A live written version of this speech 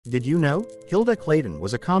Did you know? Hilda Clayton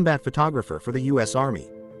was a combat photographer for the U.S. Army.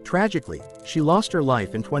 Tragically, she lost her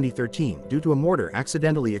life in 2013 due to a mortar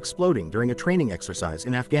accidentally exploding during a training exercise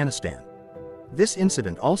in Afghanistan. This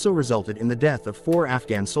incident also resulted in the death of 4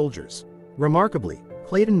 Afghan soldiers. Remarkably,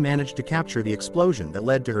 Clayton managed to capture the explosion that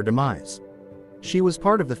led to her demise. She was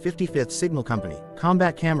part of the 55th Signal Company,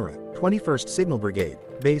 Combat Camera, 21st Signal Brigade,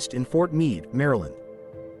 based in Fort Meade, Maryland.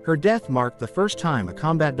 Her death marked the first time a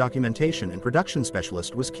combat documentation and production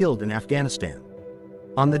specialist was killed in Afghanistan.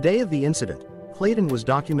 On the day of the incident, Clayton was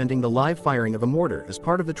documenting the live firing of a mortar as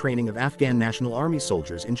part of the training of Afghan National Army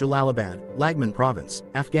soldiers in Jalalabad, Laghman Province,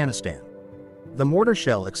 Afghanistan. The mortar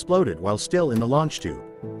shell exploded while still in the launch tube.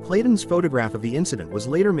 Clayton's photograph of the incident was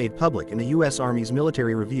later made public in the U.S. Army's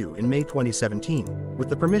Military Review in May 2017, with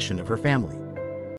the permission of her family.